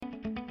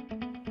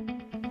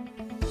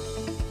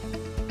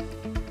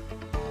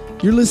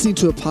You're listening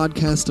to a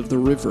podcast of The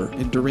River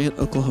in Durant,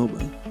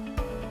 Oklahoma.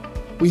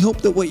 We hope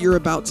that what you're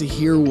about to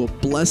hear will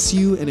bless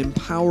you and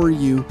empower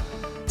you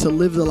to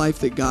live the life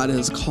that God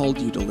has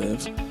called you to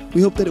live.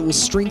 We hope that it will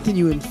strengthen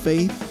you in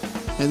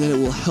faith and that it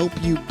will help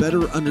you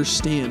better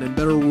understand and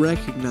better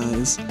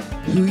recognize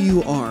who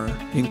you are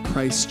in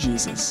Christ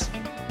Jesus.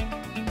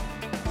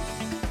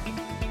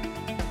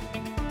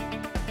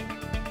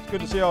 It's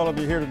good to see all of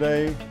you here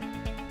today.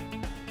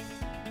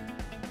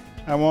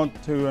 I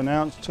want to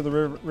announce to the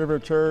River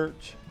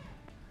Church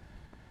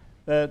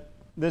that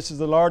this is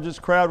the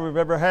largest crowd we've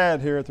ever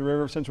had here at the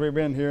River since we've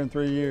been here in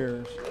 3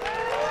 years.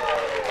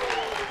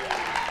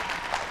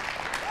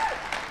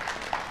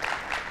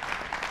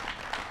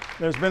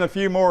 There's been a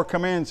few more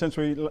come in since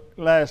we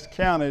last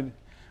counted,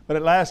 but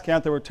at last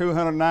count there were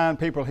 209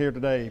 people here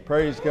today.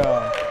 Praise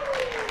God.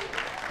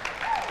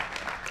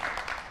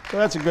 So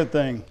that's a good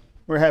thing.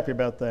 We're happy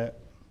about that.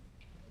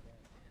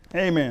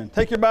 Amen.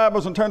 Take your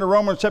Bibles and turn to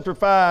Romans chapter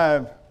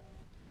 5.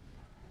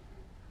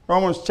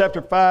 Romans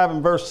chapter 5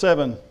 and verse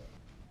 7.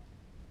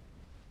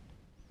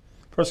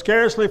 For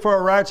scarcely for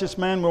a righteous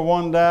man will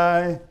one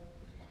die,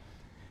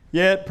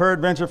 yet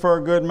peradventure for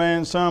a good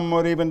man some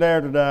would even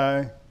dare to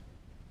die.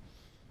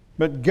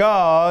 But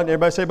God,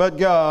 everybody say, but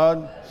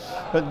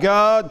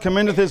God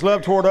commendeth his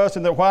love toward us,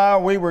 in that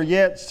while we were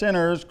yet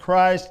sinners,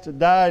 Christ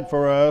died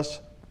for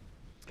us.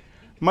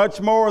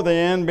 Much more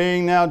then,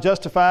 being now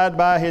justified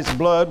by his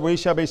blood, we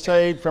shall be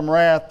saved from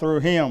wrath through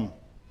him.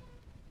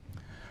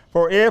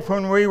 For if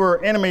when we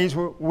were enemies,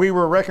 we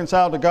were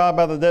reconciled to God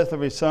by the death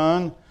of his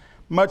Son,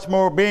 much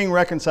more being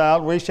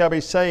reconciled, we shall be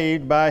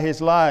saved by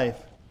his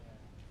life.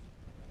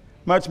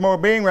 Much more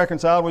being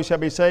reconciled, we shall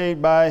be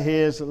saved by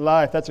his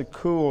life. That's a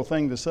cool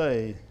thing to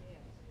say.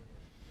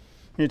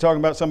 When you're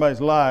talking about somebody's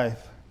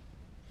life.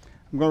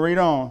 I'm going to read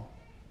on.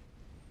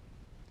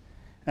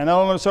 And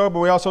not only so, but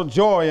we also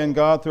joy in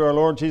God through our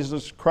Lord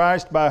Jesus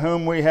Christ, by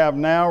whom we have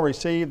now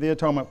received the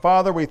atonement.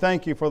 Father, we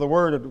thank you for the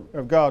word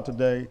of God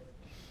today.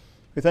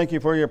 We thank you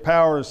for your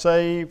power to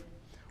save.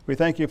 We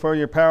thank you for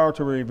your power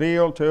to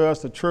reveal to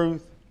us the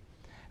truth.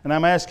 And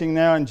I'm asking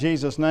now in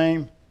Jesus'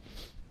 name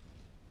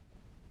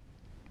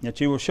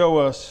that you will show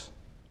us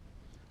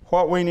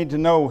what we need to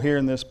know here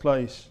in this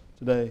place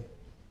today.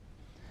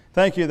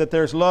 Thank you that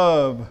there's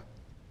love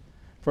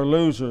for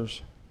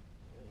losers.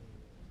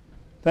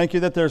 Thank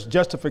you that there's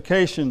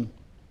justification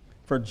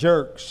for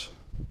jerks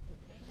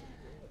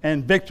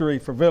and victory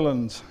for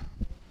villains.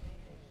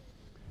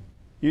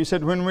 You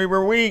said when we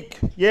were weak,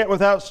 yet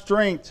without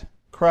strength,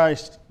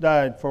 Christ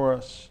died for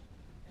us.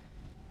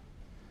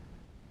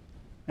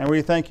 And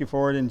we thank you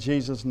for it in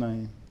Jesus'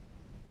 name.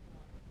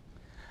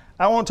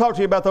 I want to talk to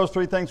you about those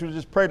three things we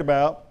just prayed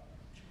about.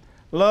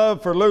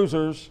 Love for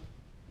losers,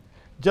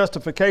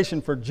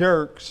 justification for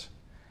jerks,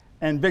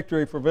 and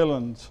victory for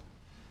villains.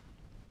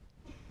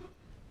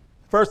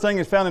 First thing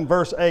is found in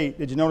verse 8.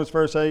 Did you notice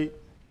verse 8?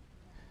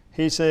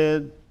 He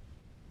said,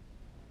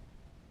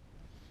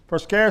 for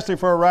scarcely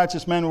for a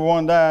righteous man will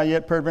one die,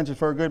 yet peradventure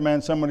for a good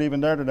man some would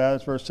even dare to die.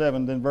 That's verse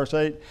 7. Then verse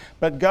 8.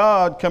 But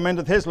God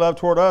commendeth his love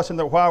toward us, in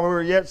that while we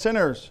were yet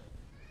sinners,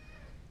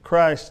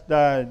 Christ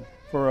died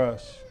for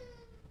us.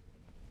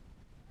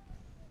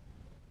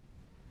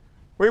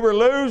 We were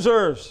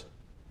losers,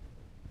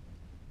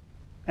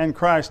 and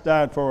Christ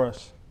died for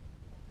us.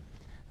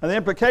 Now the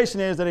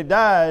implication is that he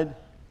died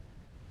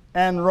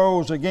and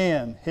rose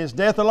again. His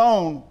death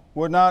alone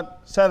would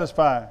not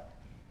satisfy.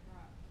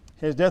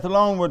 His death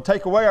alone would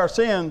take away our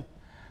sin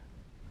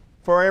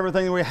for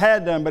everything that we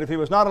had done. But if he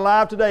was not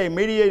alive today,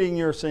 mediating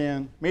your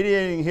sin,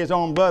 mediating his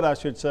own blood, I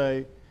should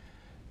say,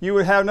 you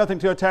would have nothing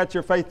to attach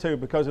your faith to,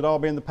 because it'd all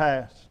be in the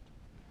past.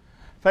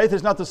 Faith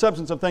is not the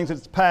substance of things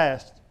that's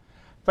past.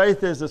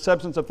 Faith is the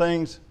substance of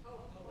things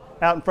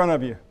out in front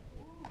of you.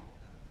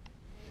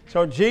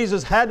 So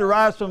Jesus had to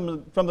rise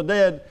from the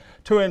dead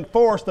to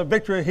enforce the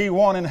victory he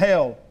won in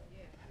hell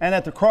and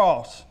at the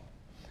cross.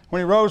 When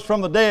he rose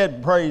from the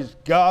dead, praise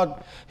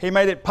God, he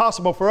made it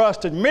possible for us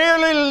to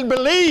merely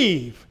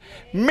believe,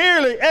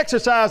 merely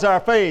exercise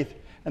our faith,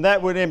 and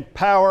that would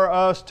empower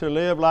us to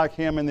live like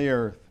him in the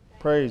earth.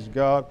 Praise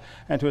God,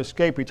 and to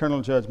escape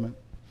eternal judgment.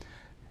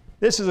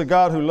 This is a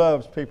God who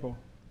loves people.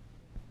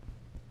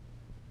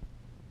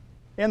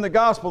 In the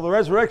gospel, the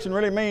resurrection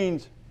really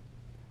means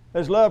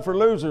there's love for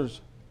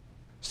losers,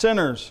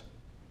 sinners.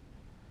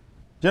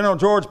 General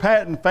George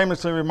Patton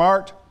famously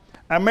remarked,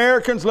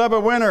 Americans love a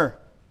winner.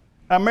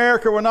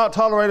 America will not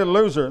tolerate a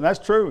loser. And that's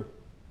true.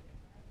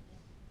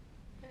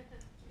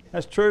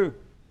 That's true.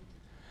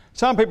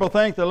 Some people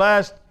think the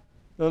last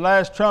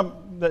Trump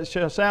that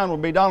shall sound will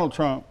be Donald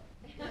Trump.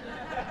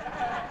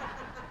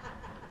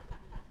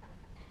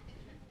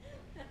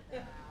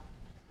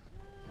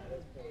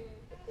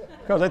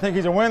 Because they think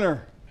he's a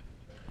winner.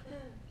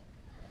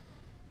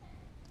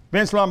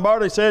 Vince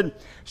Lombardi said,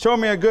 show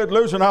me a good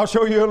loser and I'll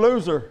show you a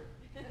loser.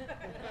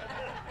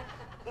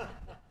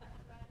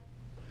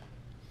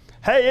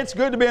 Hey, it's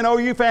good to be an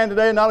OU fan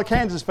today and not a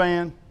Kansas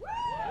fan.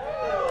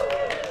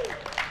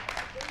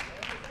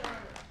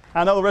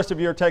 I know the rest of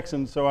you are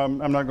Texans, so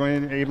I'm not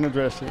going to even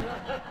address it.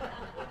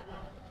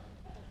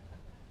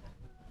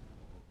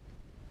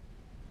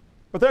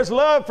 But there's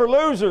love for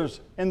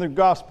losers in the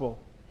gospel.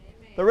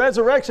 Amen. The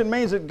resurrection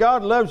means that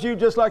God loves you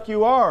just like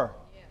you are.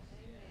 Yes.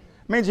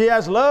 It means He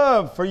has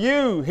love for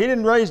you. He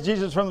didn't raise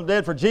Jesus from the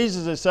dead for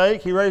Jesus'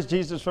 sake. He raised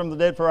Jesus from the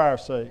dead for our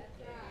sake.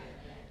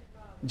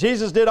 Right.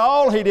 Jesus did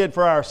all He did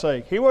for our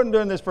sake. He wasn't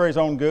doing this for His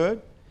own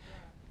good,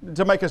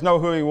 to make us know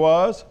who He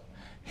was.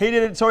 He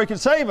did it so He could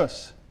save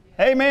us.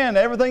 Amen.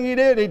 Everything He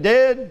did, He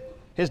did.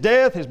 His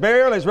death, His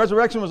burial, His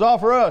resurrection was all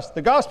for us.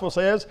 The gospel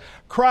says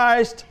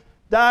Christ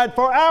died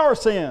for our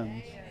sins.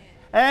 Amen.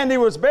 And He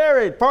was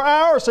buried for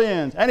our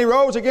sins. And He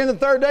rose again the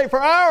third day for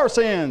our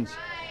sins.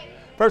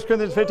 Right. 1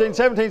 Corinthians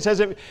 15:17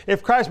 says,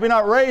 if Christ be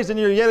not raised and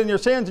you're yet in your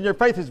sins and your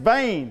faith is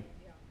vain.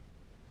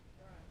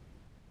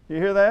 You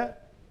hear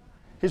that?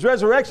 His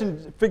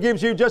resurrection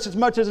forgives you just as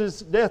much as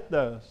His death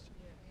does.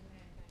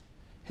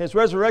 His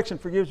resurrection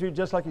forgives you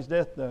just like His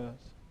death does.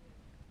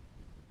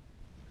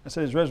 I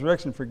said His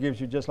resurrection forgives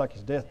you just like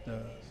His death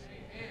does.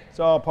 It's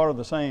all part of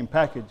the same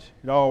package.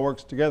 It all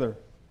works together.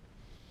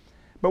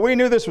 But we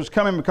knew this was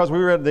coming because we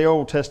read the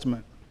Old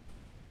Testament.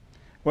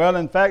 Well,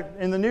 in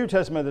fact, in the New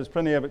Testament, there's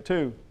plenty of it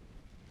too.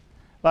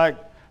 Like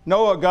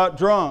Noah got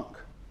drunk.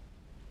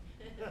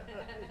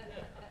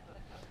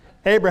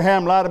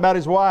 Abraham lied about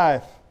his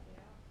wife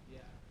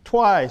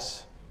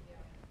twice.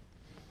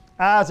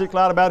 Isaac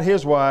lied about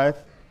his wife.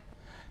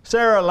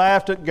 Sarah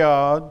laughed at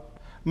God.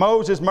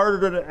 Moses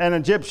murdered an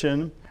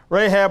Egyptian.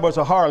 Rahab was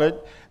a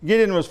harlot.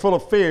 Gideon was full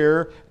of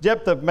fear.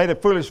 Jephthah made a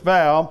foolish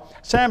vow.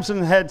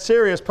 Samson had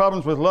serious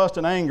problems with lust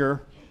and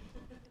anger.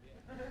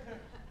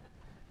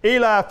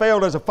 Eli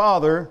failed as a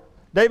father.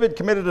 David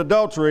committed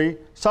adultery.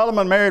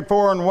 Solomon married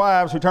foreign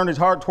wives who turned his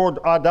heart toward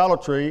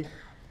idolatry.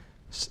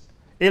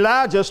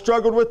 Elijah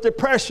struggled with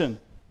depression.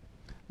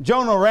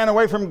 Jonah ran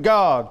away from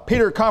God.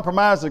 Peter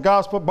compromised the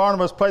gospel.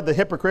 Barnabas played the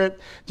hypocrite.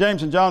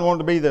 James and John wanted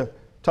to be the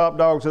top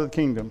dogs of the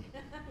kingdom.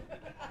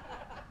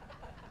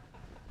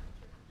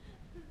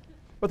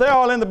 But they're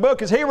all in the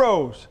book as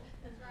heroes.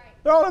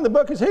 They're all in the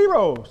book as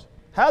heroes.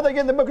 How do they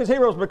get in the book as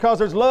heroes? Because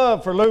there's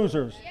love for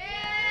losers.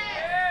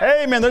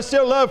 Yes. Amen. There's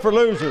still love for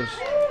losers.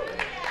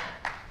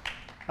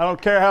 I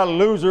don't care how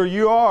loser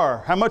you are,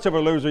 how much of a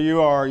loser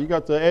you are. You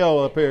got the L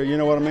up here, you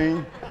know what I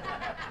mean?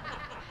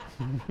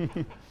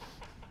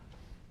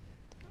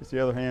 It's the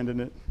other hand,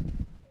 isn't it?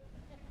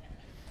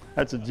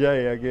 That's a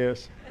J, I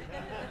guess.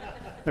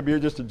 Maybe you're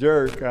just a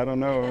jerk. I don't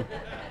know.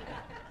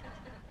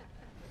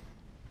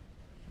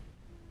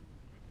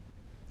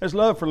 There's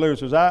love for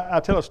losers. I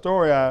tell a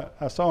story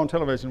I saw on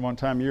television one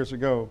time years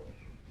ago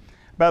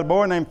about a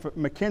boy named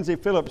Mackenzie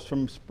Phillips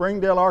from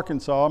Springdale,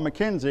 Arkansas.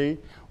 Mackenzie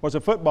was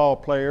a football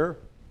player.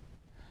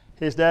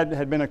 His dad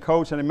had been a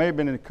coach, and he may have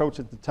been a coach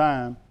at the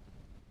time.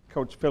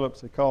 Coach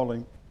Phillips, they called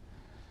him.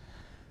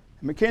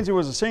 Mackenzie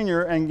was a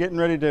senior and getting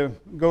ready to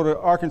go to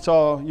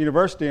Arkansas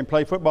University and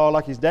play football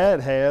like his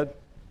dad had.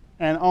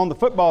 And on the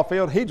football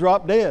field, he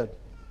dropped dead.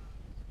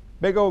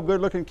 Big old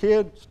good-looking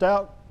kid,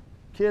 stout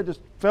kid,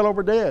 just fell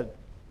over dead.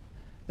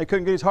 They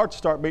couldn't get his heart to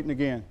start beating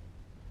again.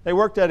 They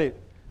worked at it.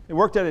 They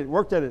worked at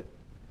it.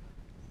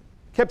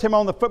 Kept him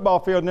on the football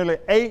field nearly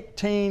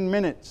 18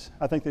 minutes,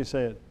 I think they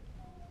said.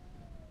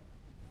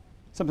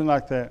 Something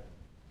like that.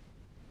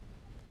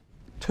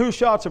 2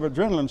 shots of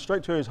adrenaline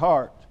straight to his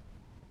heart,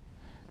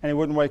 and he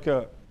wouldn't wake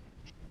up.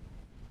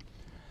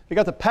 They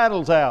got the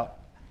paddles out.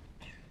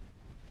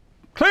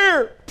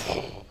 Clear!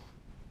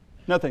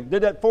 Nothing.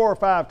 Did that 4 or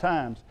 5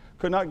 times.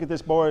 Could not get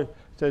this boy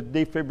to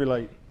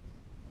defibrillate.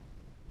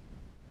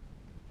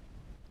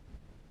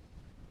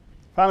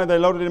 Finally, they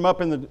loaded him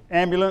up in the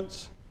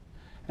ambulance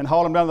and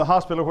hauled him down to the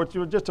hospital, which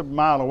was just a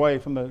mile away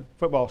from the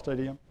football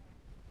stadium.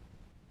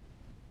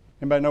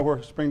 Anybody know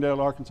where Springdale,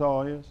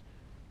 Arkansas is?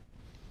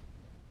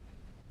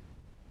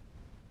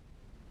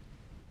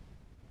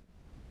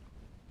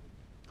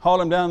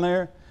 Hauled him down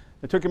there.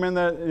 They took him in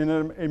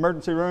an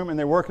emergency room, and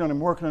they're working on him.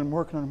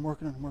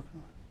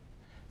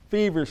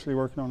 Feverishly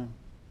working on him.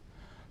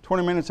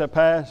 20 minutes have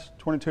passed,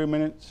 22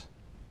 minutes.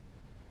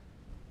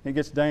 It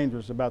gets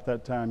dangerous about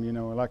that time, you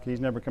know, like he's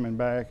never coming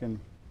back, and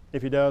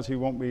if he does, he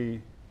won't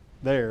be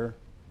there.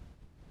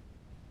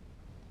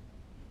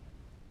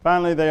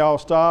 Finally, they all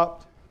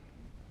stopped,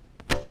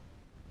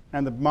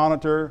 and the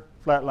monitor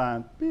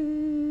flatlined. Beep.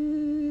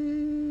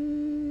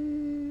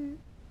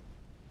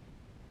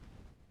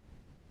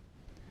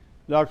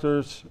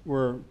 Doctors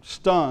were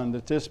stunned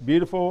that this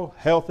beautiful,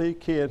 healthy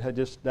kid had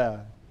just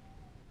died.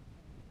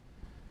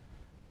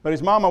 But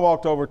his mama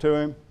walked over to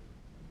him,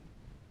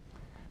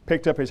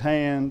 picked up his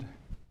hand,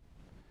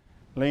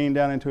 leaned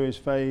down into his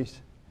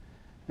face,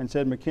 and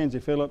said, "Mackenzie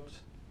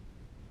Phillips,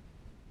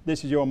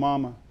 this is your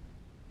mama.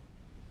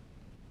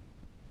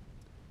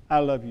 I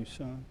love you,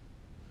 son.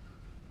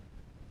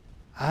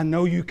 I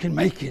know you can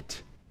make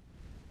it."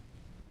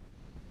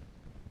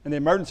 And the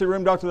emergency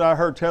room doctor that I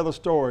heard tell the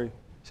story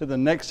said the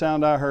next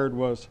sound I heard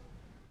was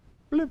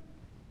blip,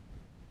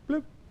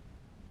 blip,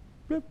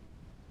 blip,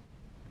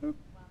 blip,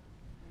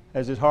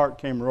 as his heart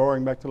came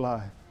roaring back to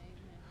life.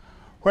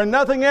 When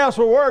nothing else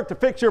will work to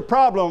fix your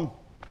problem,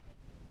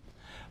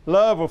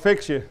 love will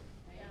fix you.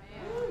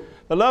 Amen.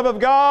 The love of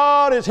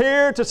God is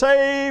here to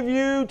save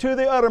you to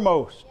the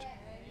uttermost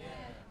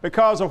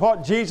because of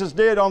what Jesus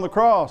did on the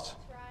cross.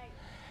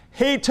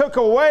 He took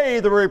away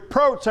the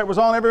reproach that was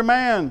on every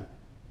man.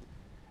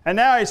 And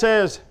now He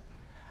says,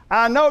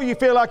 I know you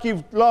feel like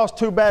you've lost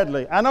too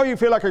badly. I know you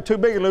feel like you're too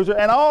big a loser,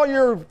 and all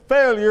your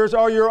failures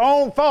are your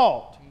own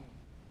fault.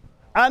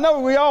 I know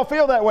we all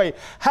feel that way.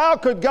 How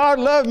could God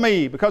love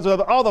me because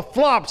of all the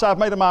flops I've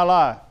made in my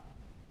life?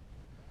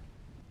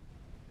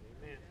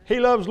 Amen. He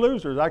loves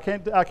losers. I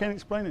can't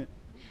explain it.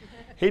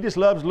 He just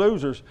loves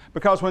losers,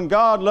 because when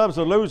God loves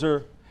a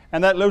loser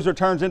and that loser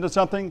turns into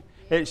something,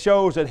 it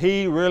shows that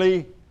He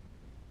really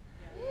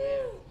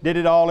did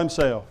it all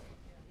Himself.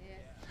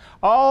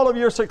 All of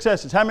your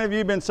successes. How many of you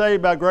have been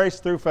saved by grace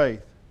through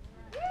faith?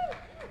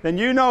 Then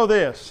you know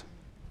this.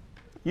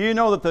 You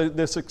know that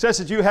the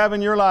successes you have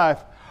in your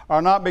life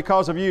are not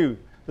because of you.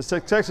 The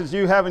successes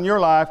you have in your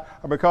life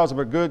are because of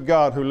a good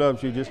God who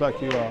loves you just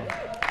like you are.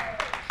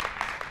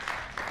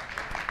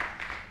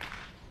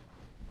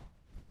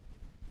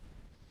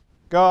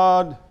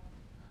 God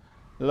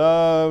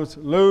loves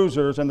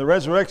losers, and the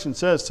resurrection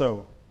says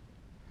so.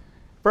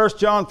 1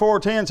 John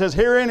 4:10 says,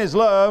 herein is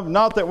love,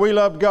 not that we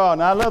loved God.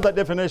 And I love that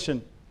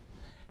definition.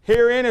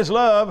 Herein is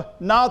love,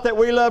 not that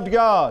we loved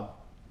God.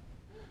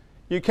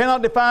 You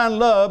cannot define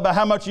love by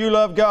how much you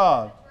love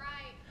God.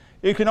 Right.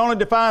 You can only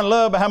define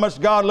love by how much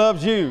God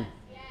loves you.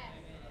 Yes.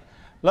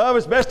 Love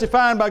is best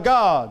defined by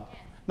God,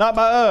 not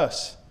by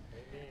us.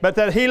 Amen. But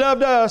that He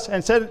loved us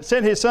and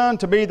sent His Son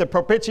to be the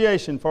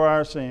propitiation for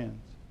our sins.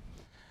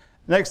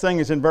 Next thing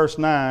is in verse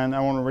 9. I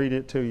want to read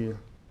it to you.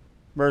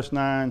 Verse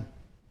 9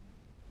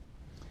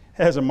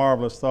 has a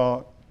marvelous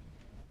thought.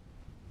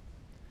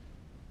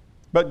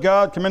 But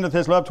God commendeth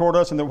His love toward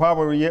us, in that while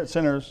we were yet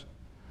sinners,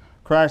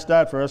 Christ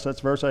died for us. That's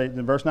verse 8.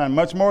 And verse 9,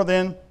 much more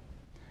then,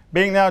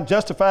 being now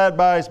justified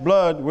by His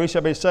blood, we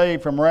shall be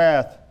saved from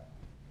wrath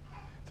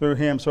through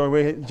Him.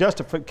 So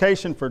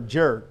justification for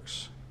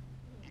jerks.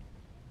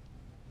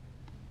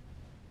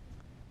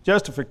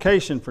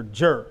 Justification for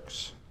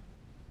jerks.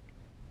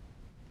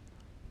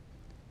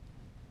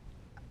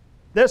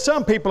 There's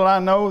some people I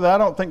know that I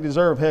don't think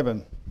deserve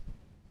heaven.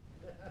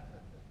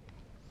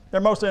 They're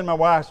mostly in my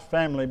wife's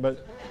family,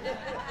 but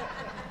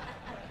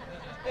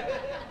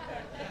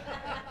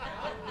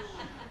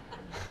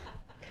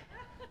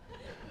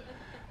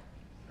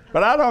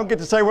I don't get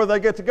to say whether they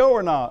get to go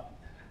or not.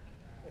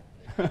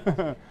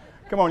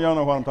 Come on, y'all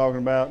know what I'm talking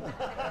about.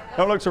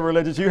 Don't look so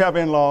religious. You have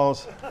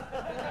in-laws.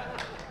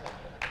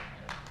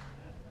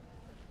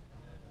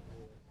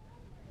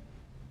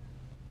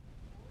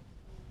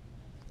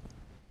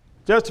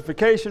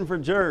 Justification for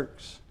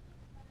jerks.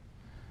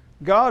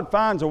 God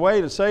finds a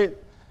way to say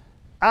it.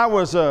 I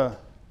was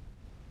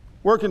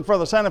working for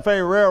the Santa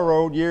Fe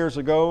Railroad years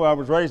ago. I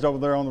was raised over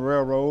there on the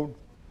railroad,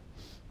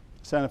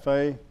 Santa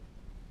Fe.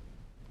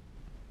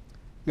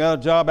 Got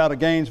a job out of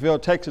Gainesville,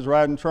 Texas,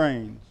 riding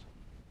trains.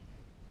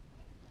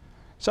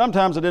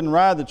 Sometimes I didn't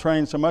ride the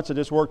train so much, I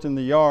just worked in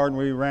the yard and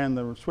we ran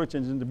the switch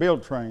engine to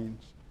build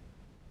trains.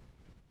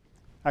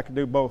 I could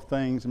do both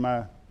things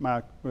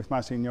with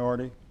my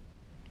seniority.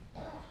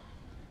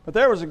 But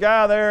there was a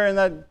guy there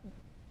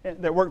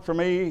that worked for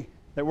me,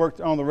 that worked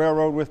on the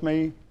railroad with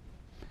me,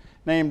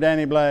 named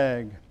Danny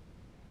Blagg.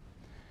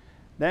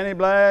 Danny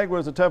Blagg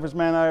was the toughest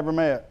man I ever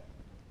met.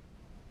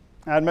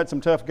 I'd met some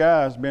tough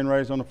guys being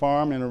raised on a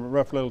farm in a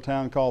rough little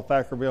town called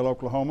Thackerville,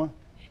 Oklahoma,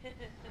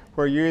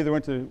 where you either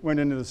went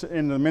into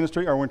the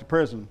ministry or went to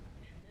prison.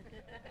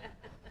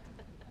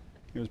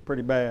 It was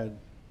pretty bad.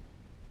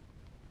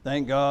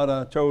 Thank God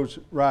I chose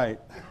right.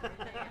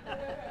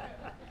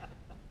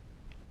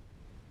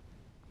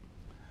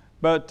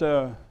 But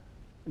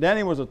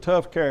Danny was a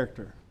tough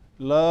character.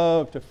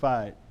 Loved to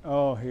fight.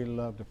 Oh, he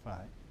loved to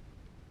fight.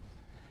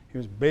 He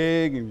was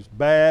big, he was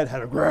bad,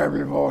 had a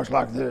gravelly voice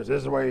like this. This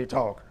is the way he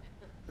talked.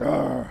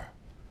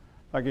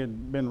 Like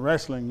he'd been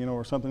wrestling,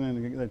 or something,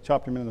 and they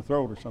chopped him in the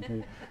throat or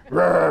something.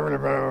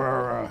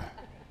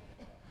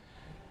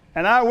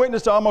 And I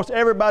witnessed to almost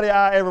everybody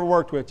I ever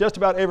worked with, just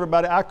about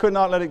everybody. I could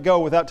not let it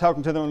go without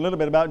talking to them a little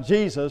bit about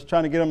Jesus,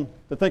 trying to get them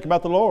to think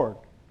about the Lord.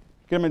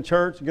 Get them in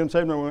church, get them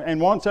saved, and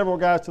won several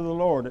guys to the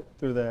Lord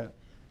through that.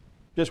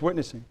 Just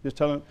witnessing, just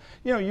telling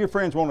them. Your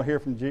friends want to hear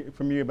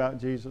from you about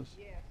Jesus.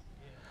 Yeah.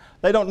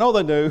 They don't know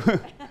they do.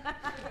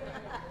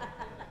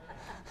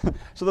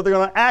 So that they're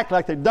going to act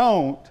like they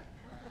don't.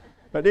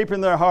 But deep in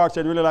their hearts,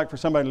 they'd really like for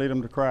somebody to lead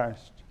them to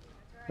Christ.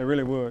 They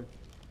really would.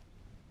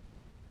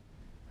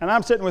 And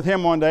I'm sitting with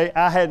him one day.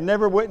 I had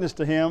never witnessed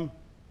to him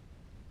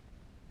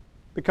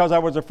because I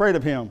was afraid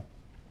of him.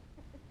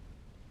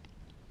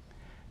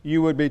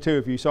 You would be too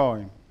if you saw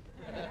him.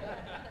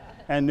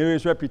 And knew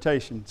his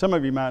reputation. Some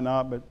of you might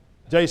not, but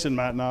Jason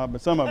might not,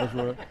 but some of us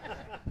would.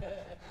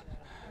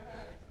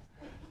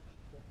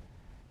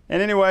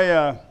 And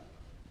anyway,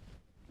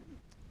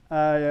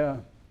 I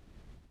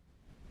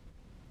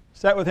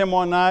sat with him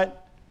one night.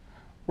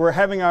 We're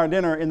having our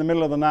dinner in the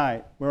middle of the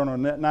night. We're on a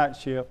night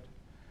shift.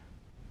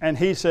 And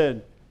he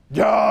said,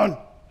 "John."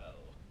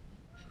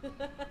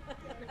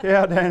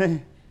 Yeah,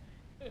 Danny.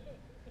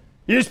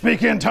 You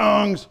speak in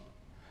tongues.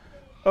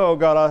 Oh,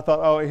 God, I thought,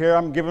 oh, here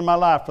I'm giving my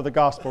life for the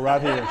gospel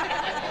right here.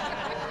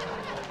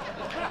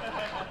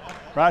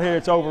 Right here,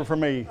 it's over for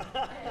me.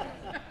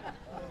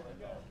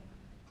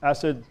 I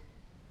said,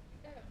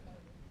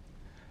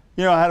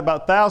 you know, I had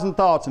about 1,000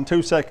 thoughts in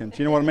 2 seconds.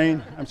 You know what I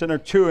mean? I'm sitting there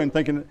chewing,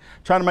 thinking,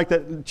 trying to make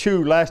that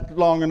chew last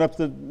long enough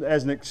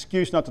as an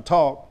excuse not to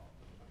talk.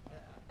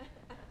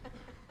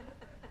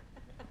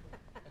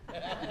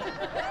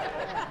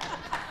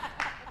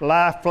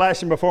 Life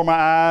flashing before my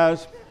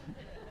eyes.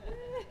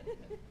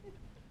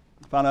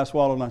 Finally, I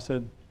swallowed and I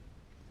said,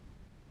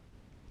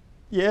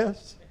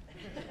 yes.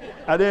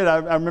 I did.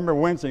 I remember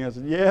wincing. I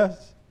said,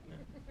 yes.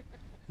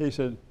 He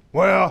said,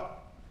 well,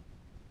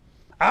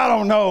 I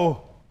don't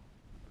know.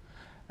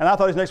 And I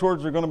thought his next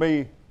words were going to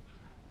be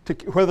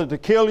whether to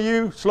kill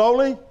you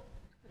slowly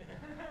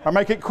or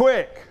make it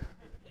quick.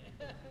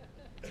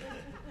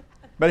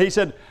 But he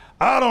said,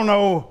 I don't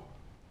know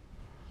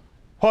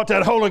what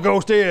that Holy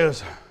Ghost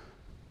is,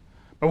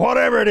 but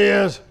whatever it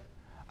is,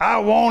 I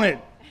want it.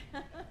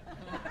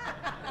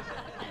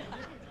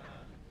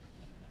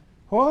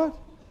 What?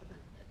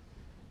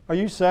 Are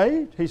you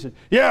saved? He said,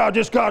 yeah, I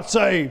just got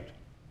saved.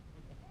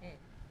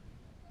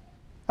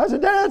 I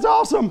said, Dad, that's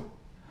awesome.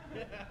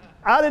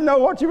 I didn't know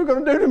what you were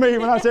going to do to me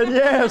when I said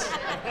yes.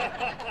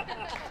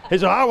 He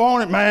said, I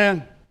want it,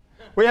 man.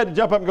 We had to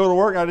jump up and go to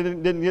work. I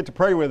didn't get to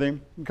pray with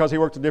him because he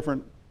worked a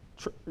different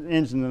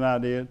engine than I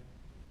did.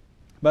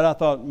 But I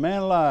thought,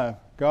 man alive,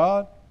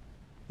 God,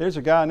 there's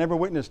a guy I never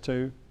witnessed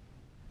to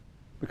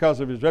because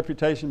of his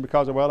reputation,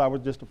 because of, well, I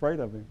was just afraid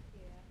of him.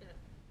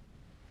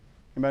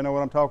 Anybody know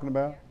what I'm talking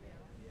about?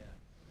 Yeah.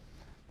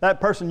 That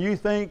person you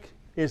think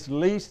is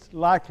least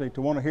likely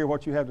to want to hear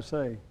what you have to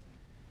say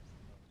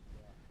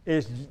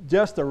is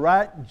just the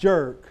right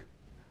jerk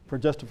for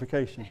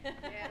justification.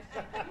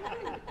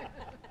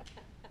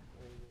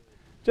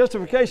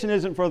 Justification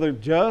isn't for the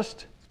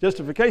just.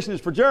 Justification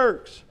is for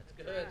jerks.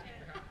 That's good.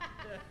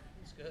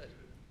 That's good.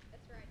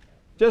 That's right.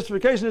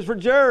 Justification is for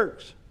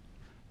jerks,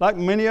 like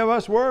many of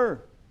us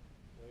were.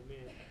 Amen.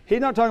 He's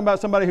not talking about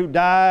somebody who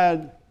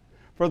died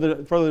for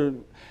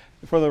the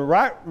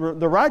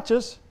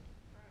righteous.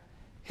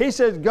 He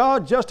says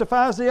God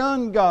justifies the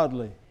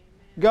ungodly.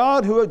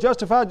 God who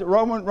justified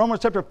Romans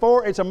chapter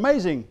 4. It's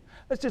amazing.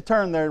 Let's just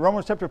turn there.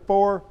 Romans chapter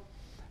 4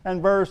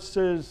 and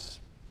verses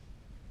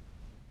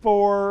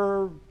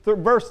 4,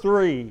 verse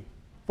 3,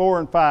 4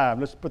 and 5.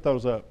 Let's put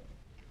those up.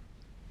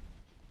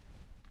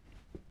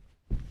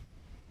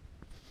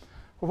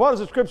 Well, what does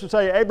the scripture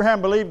say?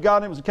 Abraham believed God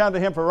and it was accounted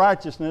to him for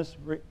righteousness.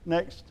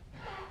 Next.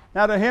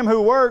 Now to him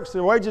who works,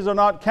 the wages are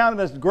not counted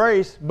as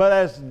grace, but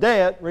as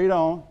debt. Read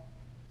on.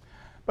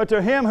 But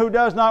to him who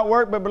does not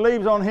work, but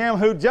believes on him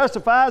who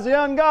justifies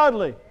the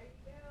ungodly,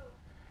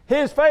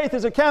 his faith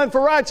is accounted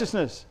for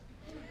righteousness.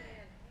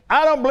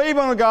 I don't believe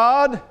on a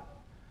God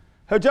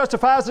who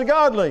justifies the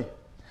godly.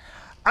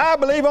 I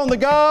believe on the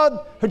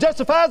God who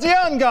justifies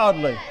the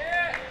ungodly.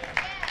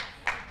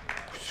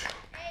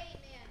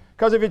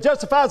 Because if he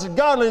justifies the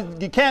godly,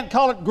 you can't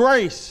call it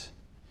grace.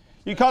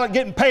 You call it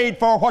getting paid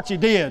for what you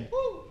did.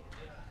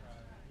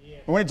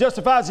 When he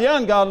justifies the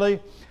ungodly,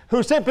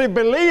 who simply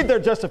believe they're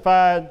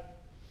justified,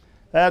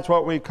 that's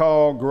what we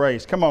call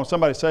grace. Come on,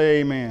 somebody say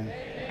amen.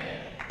 Amen.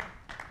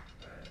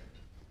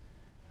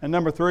 And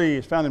number 3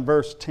 is found in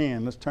verse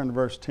 10. Let's turn to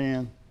verse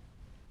 10.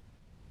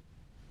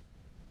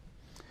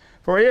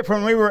 For if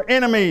when we were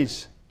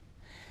enemies,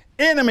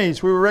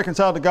 we were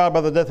reconciled to God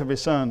by the death of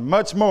his Son,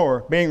 much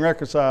more, being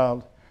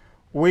reconciled,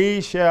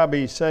 we shall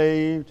be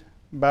saved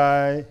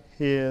by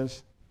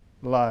his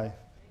life.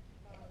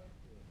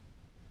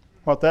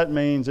 What that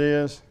means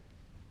is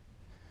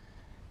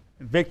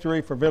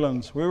victory for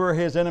villains. We were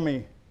his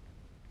enemy.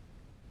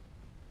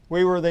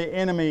 We were the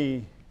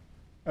enemy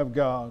of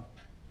God.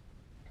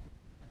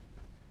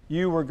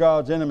 You were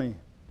God's enemy.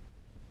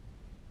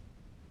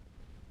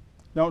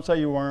 Don't say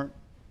you weren't.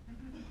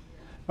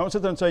 Don't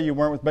sit there and say you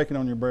weren't with bacon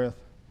on your breath.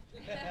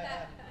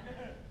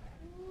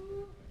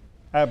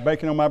 I have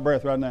bacon on my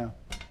breath right now.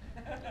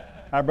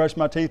 I brush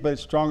my teeth, but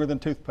it's stronger than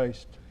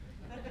toothpaste.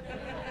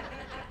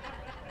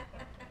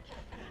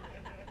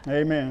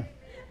 Amen.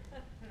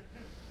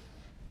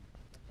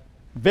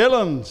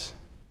 Villains.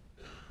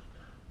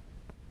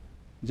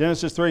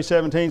 Genesis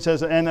 3:17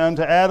 says, and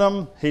unto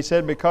Adam he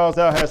said, because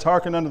thou hast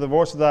hearkened unto the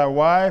voice of thy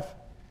wife,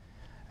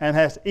 and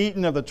hast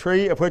eaten of the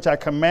tree of which I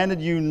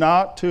commanded you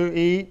not to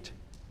eat,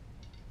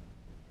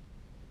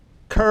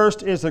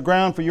 cursed is the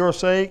ground for your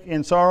sake,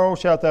 in sorrow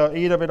shalt thou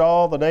eat of it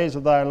all the days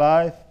of thy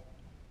life.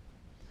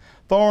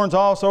 Thorns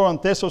also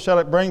and thistles shall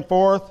it bring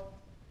forth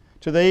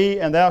to thee,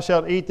 and thou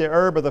shalt eat the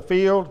herb of the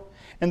field.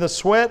 In the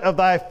sweat of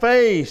thy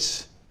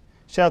face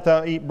shalt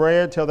thou eat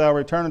bread till thou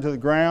return unto the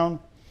ground.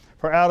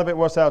 For out of it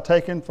wast thou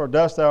taken, for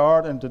dust thou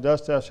art, and to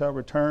dust thou shalt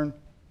return.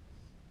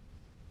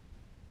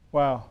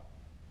 Wow.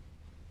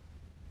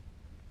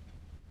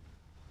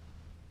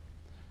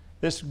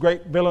 This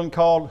great villain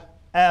called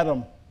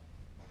Adam,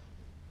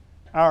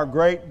 our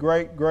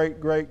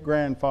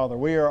great-great-great-great-grandfather.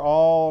 We are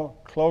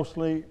all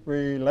closely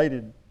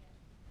related.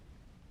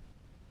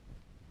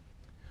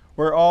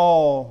 We're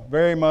all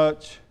very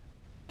much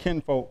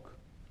kinfolk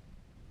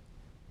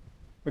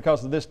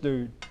because of this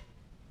dude.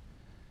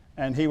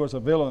 And he was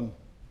a villain.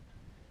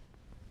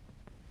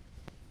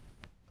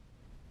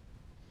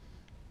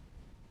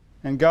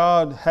 And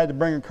God had to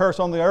bring a curse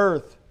on the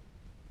earth.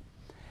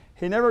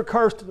 He never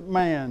cursed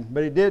man,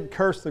 but he did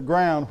curse the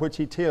ground which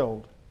he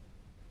tilled,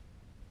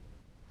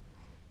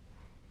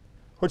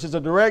 which is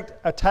a direct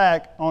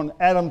attack on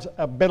Adam's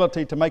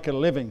ability to make a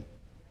living.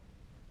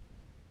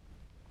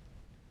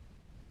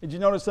 Did you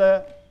notice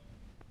that?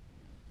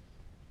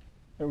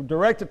 A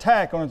direct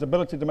attack on his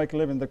ability to make a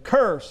living. The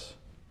curse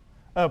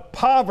of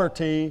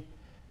poverty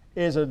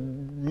is a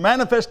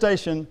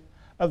manifestation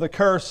of the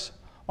curse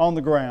on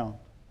the ground.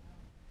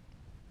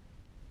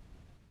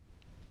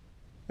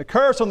 The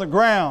curse on the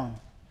ground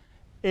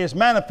is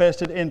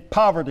manifested in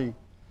poverty,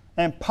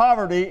 and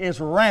poverty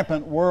is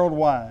rampant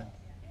worldwide.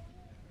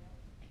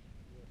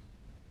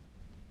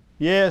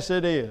 Yes,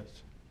 it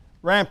is.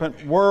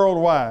 Rampant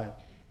worldwide.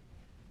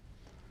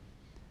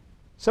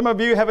 Some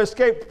of you have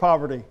escaped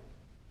poverty.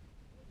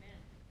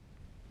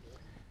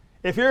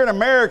 If you're an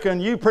American,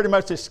 you pretty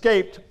much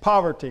escaped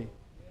poverty.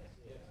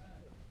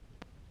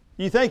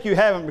 You think you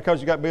haven't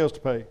because you got bills to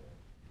pay.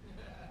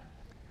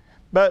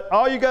 But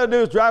all you got to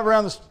do is drive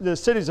around the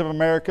cities of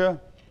America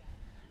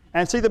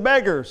and see the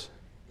beggars.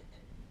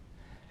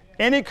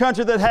 Any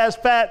country that has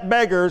fat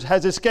beggars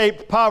has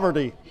escaped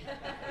poverty.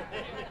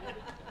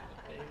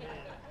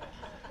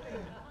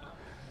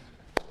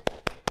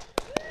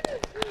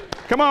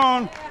 Come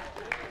on.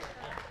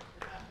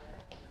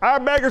 Our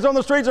beggars on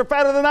the streets are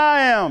fatter than I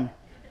am.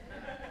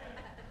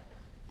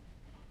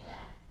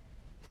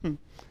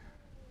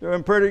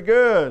 Doing pretty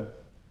good.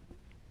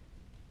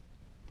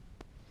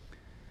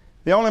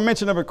 The only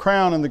mention of a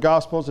crown in the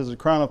Gospels is a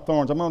crown of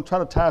thorns. I'm going to try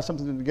to tie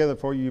something together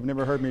for you you've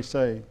never heard me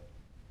say.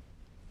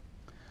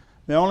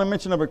 The only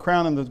mention of a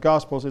crown in the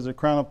Gospels is a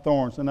crown of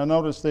thorns. And now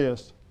notice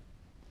this.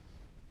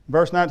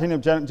 Verse 19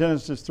 of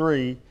Genesis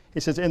 3, he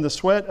says, "In the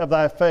sweat of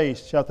thy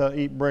face shalt thou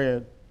eat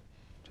bread,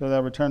 till thou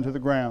return to the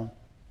ground."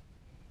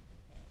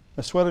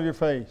 The sweat of your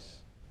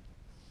face.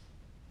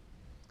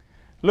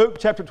 Luke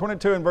chapter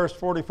 22 and verse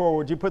 44.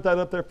 Would you put that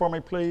up there for me,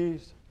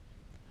 please?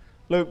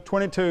 Luke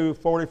 22,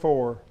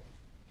 44.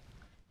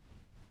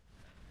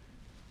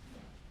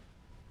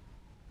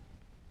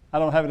 I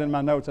don't have it in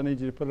my notes. I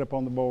need you to put it up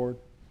on the board.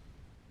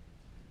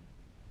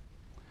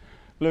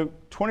 Luke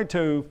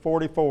 22,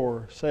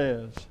 44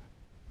 says,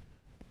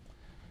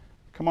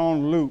 come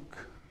on, Luke.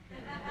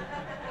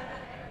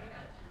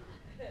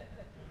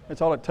 That's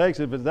all it takes.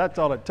 If that's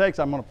all it takes,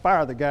 I'm going to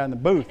fire the guy in the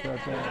booth.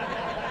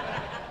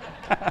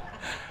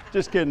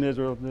 Just kidding,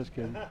 Israel. Just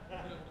kidding.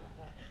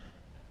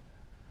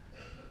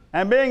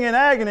 And being in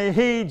agony,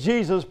 he,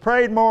 Jesus,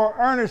 prayed more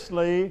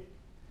earnestly.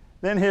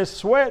 Then his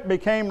sweat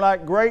became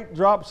like great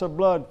drops of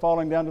blood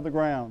falling down to the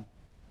ground.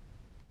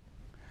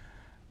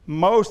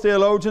 Most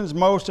theologians,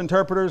 most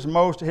interpreters,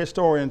 most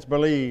historians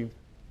believe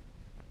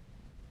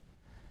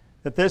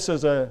that this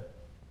is a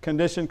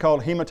condition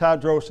called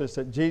hematidrosis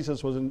that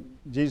Jesus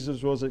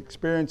was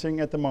experiencing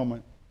at the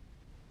moment.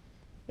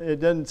 It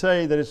doesn't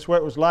say that his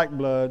sweat was like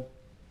blood.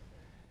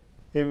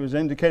 It was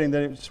indicating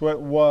that his sweat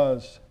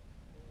was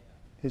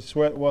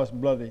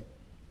bloody.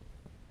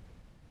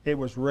 It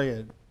was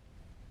red.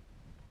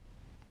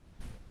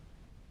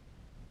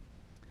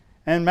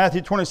 And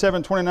Matthew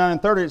 27, 29,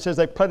 and 30, it says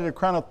they plaited a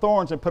crown of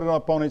thorns and put it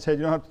up on his head.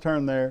 You don't have to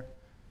turn there.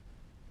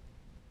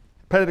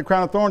 Plaited a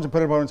crown of thorns and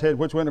put it up on his head,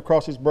 which went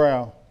across his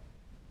brow.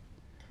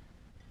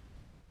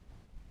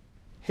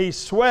 He's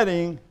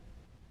sweating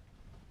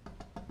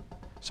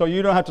so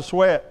you don't have to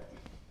sweat.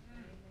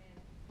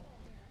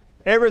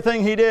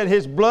 Everything he did,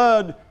 his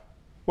blood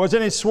was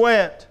in his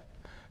sweat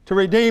to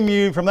redeem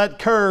you from that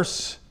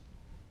curse.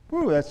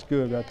 Woo, that's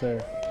good right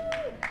there.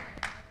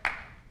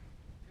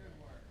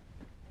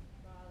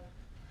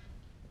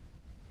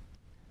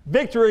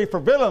 Victory for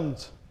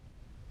villains,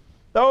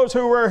 those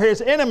who were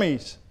his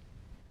enemies.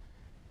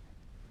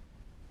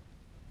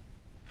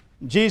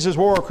 Jesus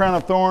wore a crown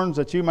of thorns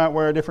that you might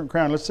wear a different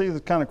crown. Let's see the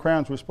kind of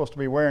crowns we're supposed to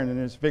be wearing in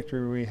this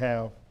victory we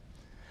have.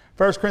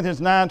 1 Corinthians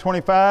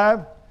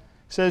 9:25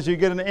 says you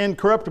get an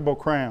incorruptible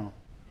crown.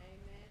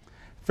 Amen.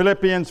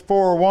 Philippians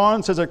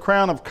 4:1 says a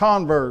crown of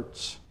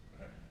converts.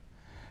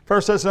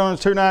 1 Thessalonians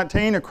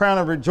 2:19, a crown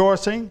of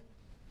rejoicing.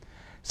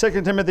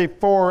 2 Timothy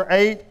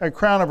 4:8, a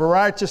crown of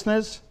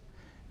righteousness.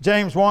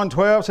 James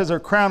 1:12 says a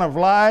crown of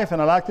life, and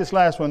I like this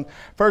last one.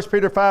 1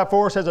 Peter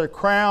 5:4 says a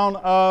crown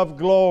of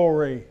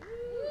glory.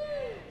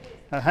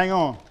 Now hang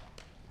on.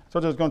 So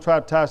I'm just going to try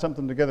to tie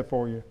something together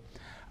for you.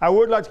 I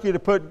would like you to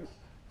put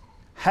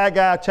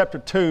Haggai chapter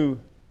 2,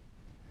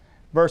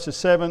 verses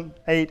 7,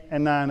 8,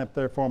 and 9 up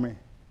there for me.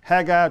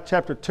 Haggai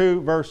chapter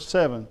 2, verse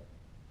 7.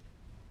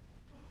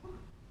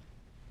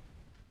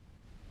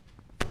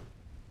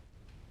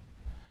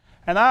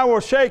 And I will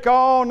shake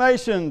all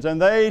nations,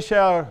 and they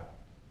shall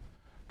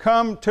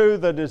come to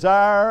the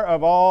desire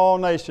of all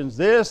nations.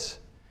 This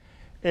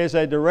is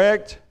a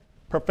direct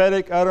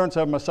prophetic utterance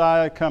of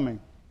Messiah coming.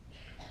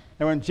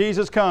 And when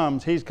Jesus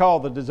comes, he's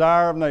called the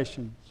desire of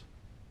nations.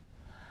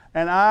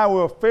 and I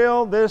will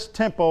fill this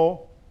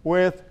temple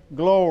with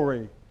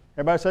glory.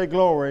 Everybody say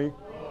glory.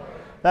 Glory.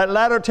 That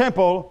latter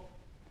temple,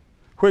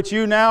 which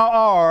you now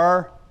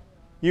are,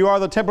 you are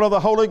the temple of the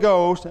Holy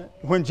Ghost.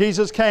 When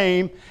Jesus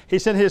came, He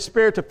sent His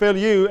Spirit to fill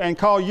you and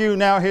call you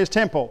now His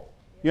temple.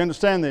 You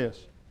understand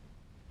this?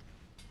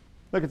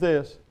 Look at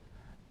this.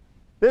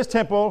 This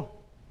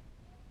temple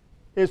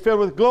is filled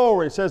with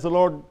glory, says the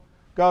Lord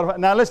God.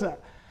 Now listen,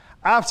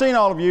 I've seen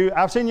all of you.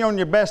 I've seen you on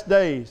your best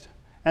days.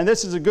 And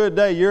this is a good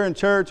day. You're in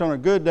church on a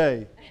good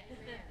day.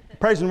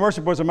 Praise and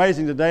worship was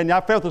amazing today. And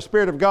I felt the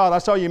Spirit of God. I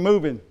saw you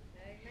moving.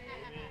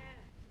 Amen.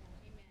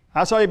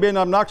 I saw you being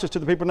obnoxious to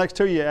the people next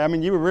to you. I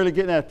mean, you were really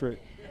getting after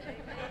it.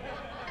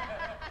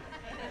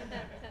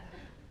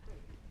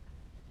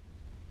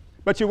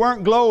 But you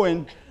weren't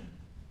glowing.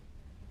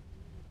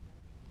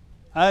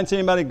 I didn't see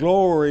anybody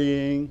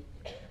glorying.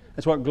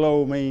 That's what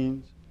glow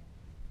means.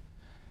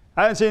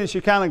 I didn't see any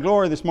Shekinah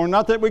glory this morning.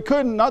 Not that we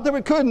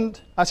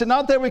couldn't. I said,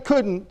 not that we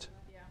couldn't.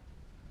 Yeah.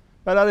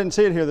 But I didn't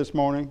see it here this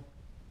morning.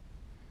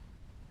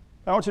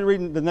 I want you to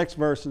read the next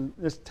verse and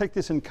just take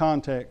this in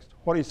context.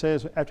 What he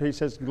says after he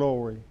says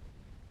glory.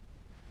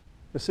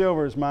 The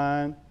silver is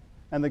mine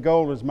and the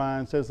gold is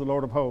mine, says the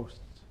Lord of hosts.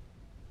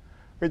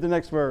 Read the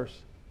next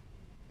verse.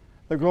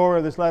 The glory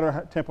of this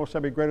latter temple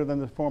shall be greater than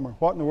the former.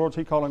 What in the world is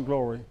he calling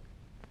glory?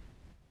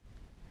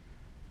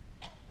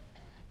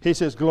 He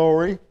says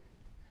glory,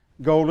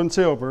 gold and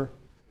silver,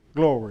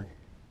 glory.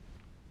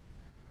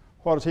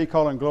 What is he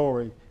calling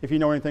glory? If you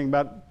know anything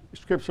about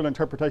scriptural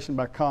interpretation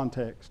by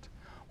context,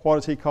 what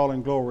is he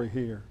calling glory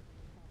here?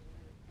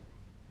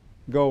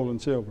 Gold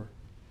and silver.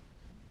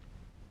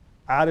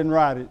 I didn't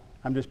write it.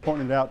 I'm just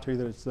pointing it out to you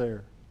that it's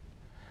there.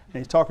 And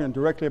he's talking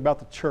directly about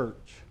the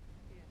church.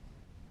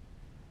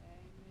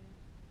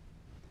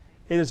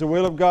 It is the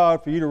will of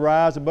God for you to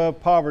rise above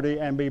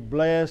poverty and be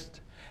blessed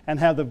and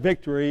have the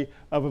victory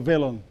of a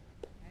villain.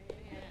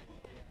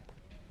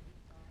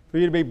 For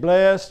you to be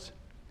blessed,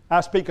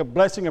 I speak a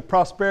blessing of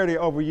prosperity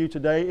over you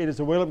today. It is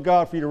the will of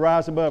God for you to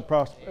rise above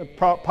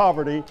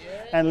poverty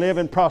and live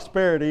in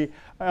prosperity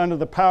under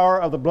the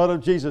power of the blood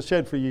of Jesus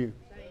shed for you.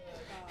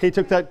 He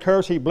took that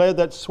curse, He bled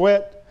that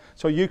sweat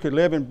so you could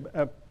live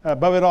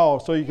above it all,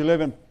 so you could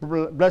live in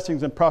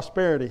blessings and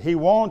prosperity. He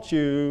wants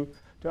you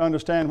to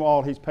understand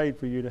all He's paid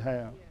for you to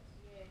have.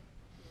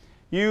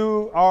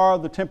 You are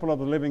the temple of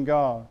the living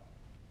God.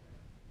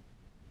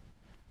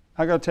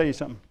 I got to tell you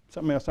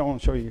something else I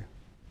want to show you.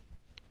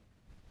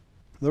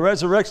 The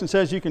resurrection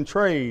says you can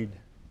trade,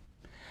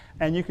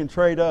 and you can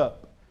trade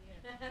up.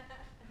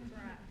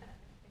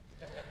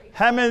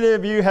 How many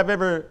of you have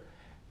ever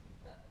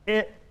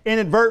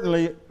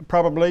inadvertently,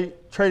 probably,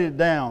 traded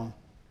down?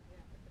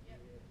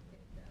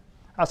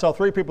 I saw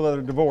 3 people that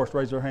are divorced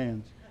raise their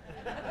hands.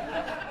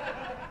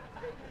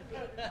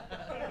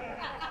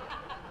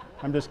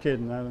 I'm just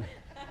kidding.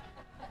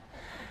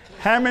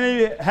 How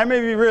many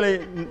of you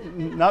really,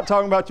 not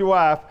talking about your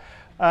wife,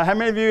 how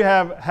many of you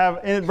have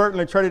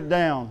inadvertently traded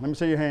down? Let me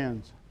see your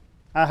hands.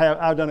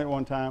 I've done it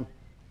one time.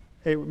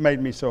 It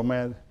made me so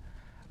mad.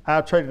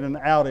 I traded an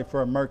Audi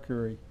for a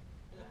Mercury.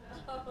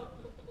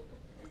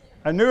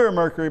 A newer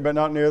Mercury, but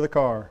not near the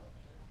car.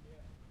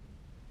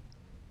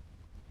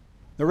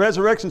 The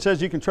resurrection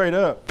says you can trade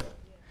up.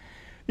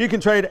 You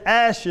can trade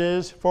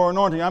ashes for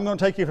anointing. I'm going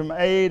to take you from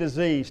A to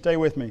Z. Stay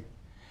with me.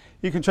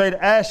 You can trade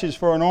ashes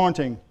for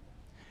anointing.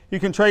 You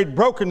can trade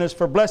brokenness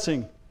for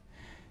blessing.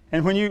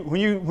 And when you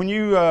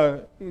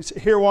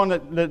hear one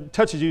that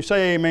touches you,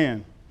 say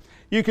amen.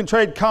 You can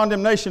trade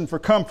condemnation for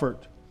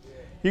comfort.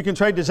 You can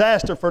trade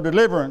disaster for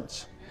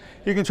deliverance.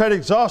 You can trade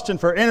exhaustion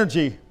for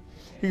energy.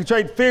 You can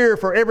trade fear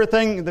for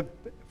everything,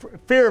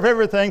 fear of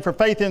everything for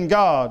faith in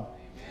God.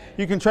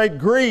 You can trade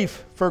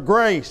grief for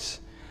grace,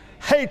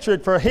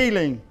 hatred for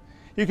healing.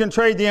 You can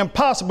trade the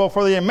impossible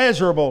for the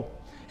immeasurable.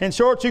 In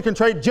short, you can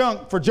trade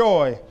junk for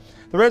joy.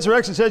 The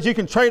resurrection says you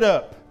can trade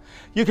up.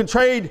 You can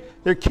trade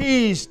the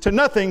keys to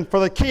nothing for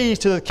the keys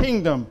to the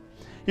kingdom.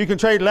 You can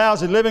trade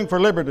lousy living for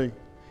liberty.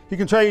 You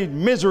can trade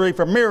misery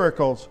for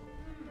miracles.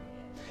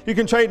 You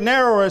can trade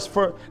narrowness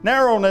for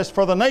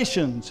the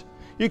nations.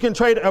 You can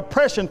trade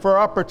oppression for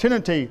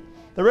opportunity.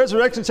 The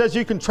resurrection says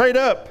you can trade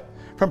up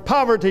from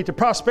poverty to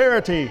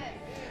prosperity,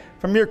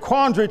 from your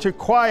quandary to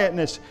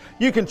quietness.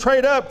 You can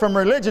trade up from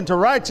religion to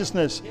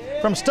righteousness,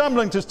 from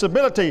stumbling to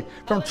stability,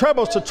 from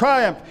troubles to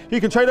triumph.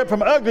 You can trade up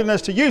from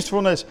ugliness to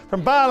usefulness,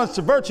 from violence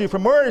to virtue,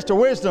 from worries to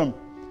wisdom,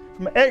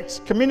 from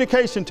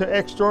excommunication to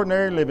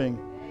extraordinary living.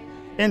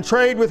 In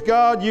trade with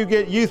God, you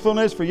get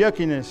youthfulness for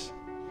yuckiness.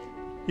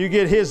 You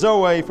get His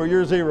Zoe for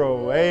your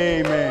zero.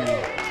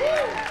 Amen.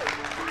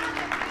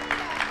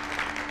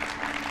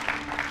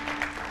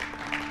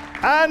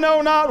 I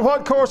know not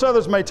what course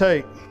others may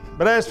take,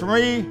 but as for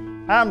me,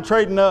 I'm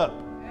trading up.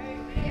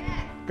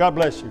 God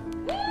bless you.